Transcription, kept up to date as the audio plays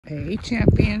Hey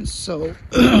champions, so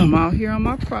I'm out here on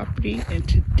my property, and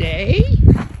today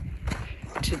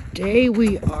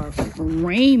we are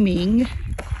framing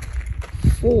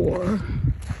for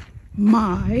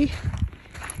my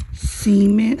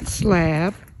cement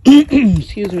slab.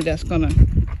 Excuse me, that's gonna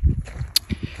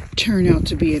turn out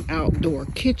to be an outdoor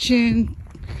kitchen,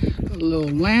 a little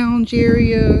lounge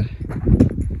area.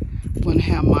 I'm gonna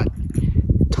have my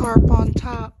tarp on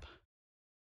top.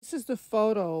 This is the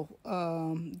photo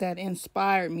that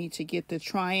inspired me to get the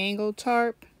triangle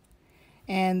tarp.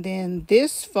 And then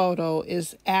this photo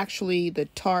is actually the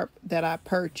tarp that I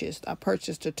purchased. I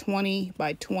purchased a 20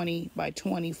 by 20 by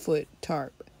 20 foot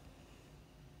tarp.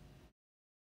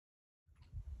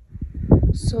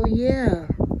 So yeah,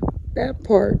 that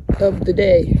part of the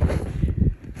day.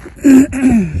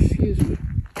 Excuse me.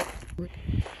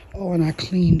 Oh, and I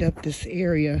cleaned up this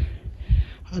area.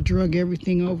 I drug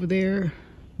everything over there.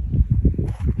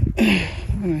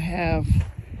 I'm gonna have,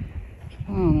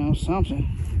 I don't know,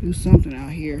 do something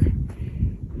out here.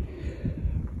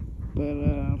 But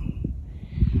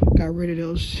got rid of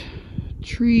those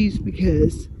trees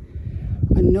because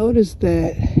I noticed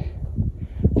that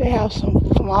they have some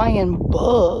flying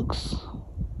bugs.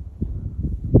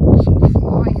 Some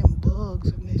flying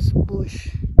bugs in this bush.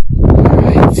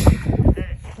 Alright,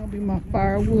 that'll be my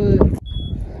firewood.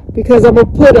 Because I'm gonna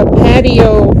put a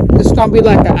patio, it's gonna be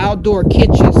like an outdoor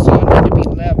kitchen, so I need to be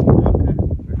level. Okay,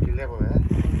 be level, man.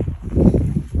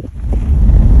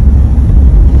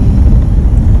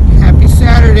 Happy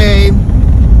Saturday.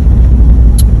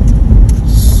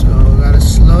 So gotta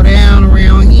slow down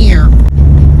around here.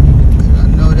 Cause I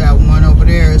know that one over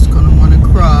there is gonna want to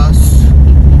cross.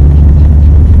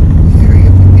 Hurry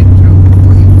up and get through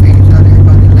before he figures out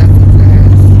everybody left his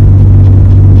ass.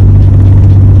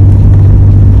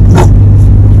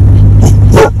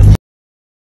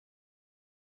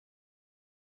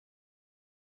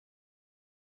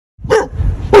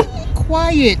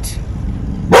 Quiet.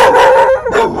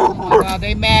 Oh my God,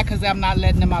 they mad because I'm not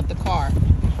letting them out the car.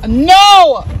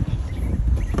 No!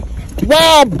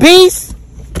 Wild beast!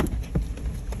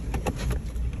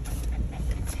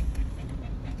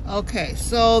 Okay,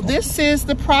 so this is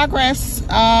the progress.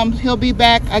 He'll be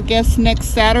back, I guess,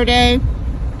 next Saturday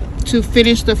to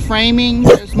finish the framing.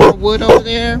 There's more wood over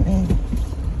there.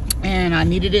 And I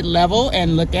needed it level,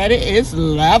 and look at it, it's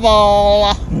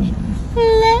level.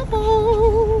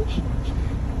 Level.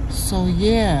 So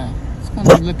yeah, it's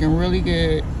gonna be looking really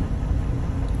good.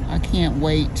 I can't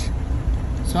wait.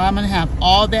 So I'm gonna have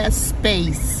all that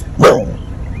space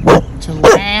to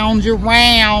lounge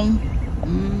around.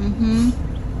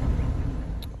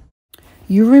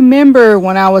 You remember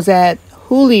when I was at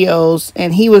Julio's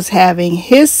and he was having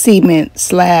his cement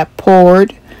slab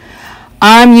poured?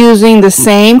 I'm using the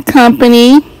same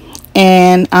company,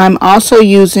 and I'm also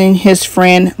using his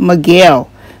friend Miguel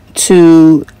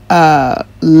to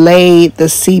lay the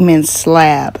cement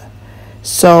slab.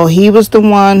 So he was the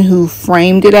one who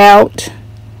framed it out.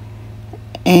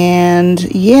 And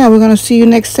yeah, we're gonna see you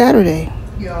next Saturday.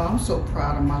 Y'all, I'm so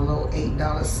proud of my little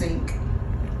 $8 sink.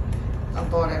 I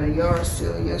bought at a yard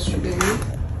sale yesterday.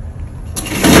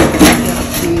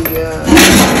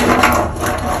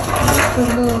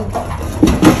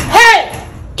 Hey!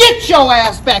 Get your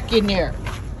ass back in there!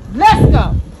 Let's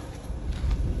go!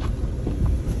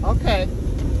 Okay.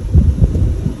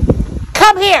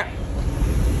 Come here!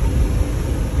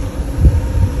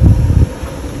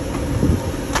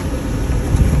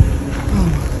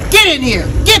 Get in here!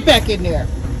 Get back in there!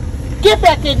 Get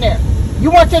back in there!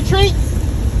 You want your treat?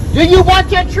 Do you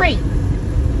want your treat?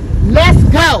 Let's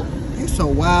go! You're so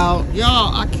wild.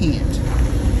 Y'all, I can't.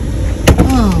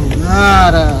 Oh,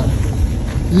 God.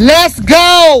 Let's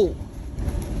go!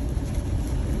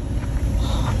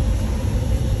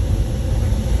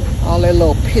 All that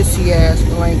little pissy ass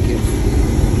blankets.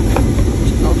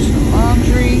 Go to the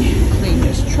laundry, clean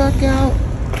this truck out.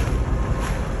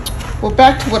 Well,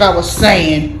 back to what I was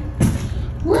saying.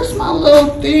 Where's my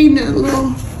little thing? That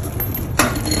little.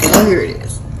 Oh, here it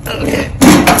is. Okay.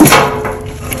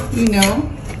 You know,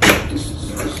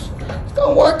 it's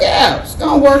gonna work out. It's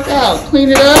gonna work out. Clean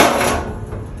it up.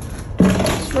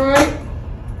 That's right.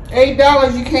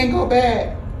 $8, you can't go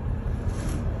bad.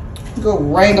 Go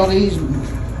wrangle these.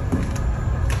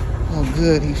 Oh,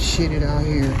 good, he shitted out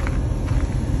here.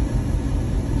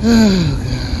 Oh,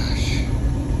 gosh.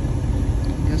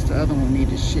 I guess the other one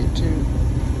needed shit, too.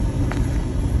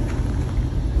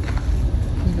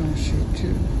 He don't shit,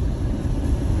 too.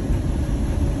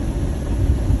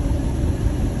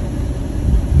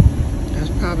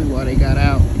 That's probably why they got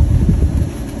out.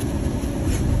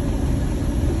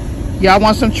 Y'all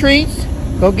want some treats?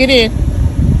 Go get in.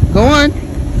 Go on.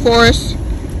 Forrest.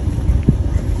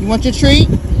 You want your treat?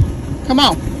 Come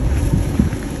on.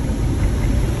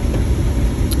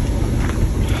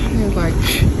 They're like,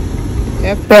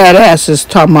 that badass is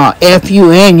talking about F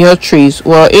you and your treats.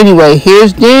 Well, anyway,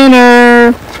 here's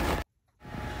dinner.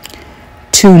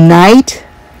 Tonight,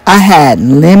 I had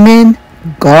lemon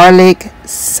garlic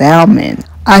salmon.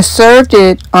 I served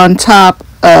it on top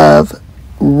of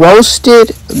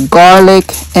roasted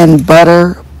garlic and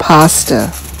butter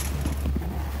pasta.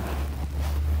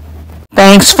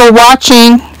 Thanks for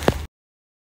watching.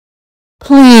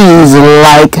 Please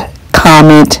like,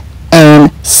 comment,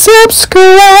 and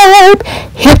subscribe.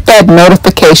 Hit that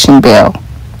notification bell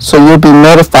so you'll be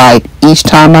notified each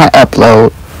time I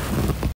upload.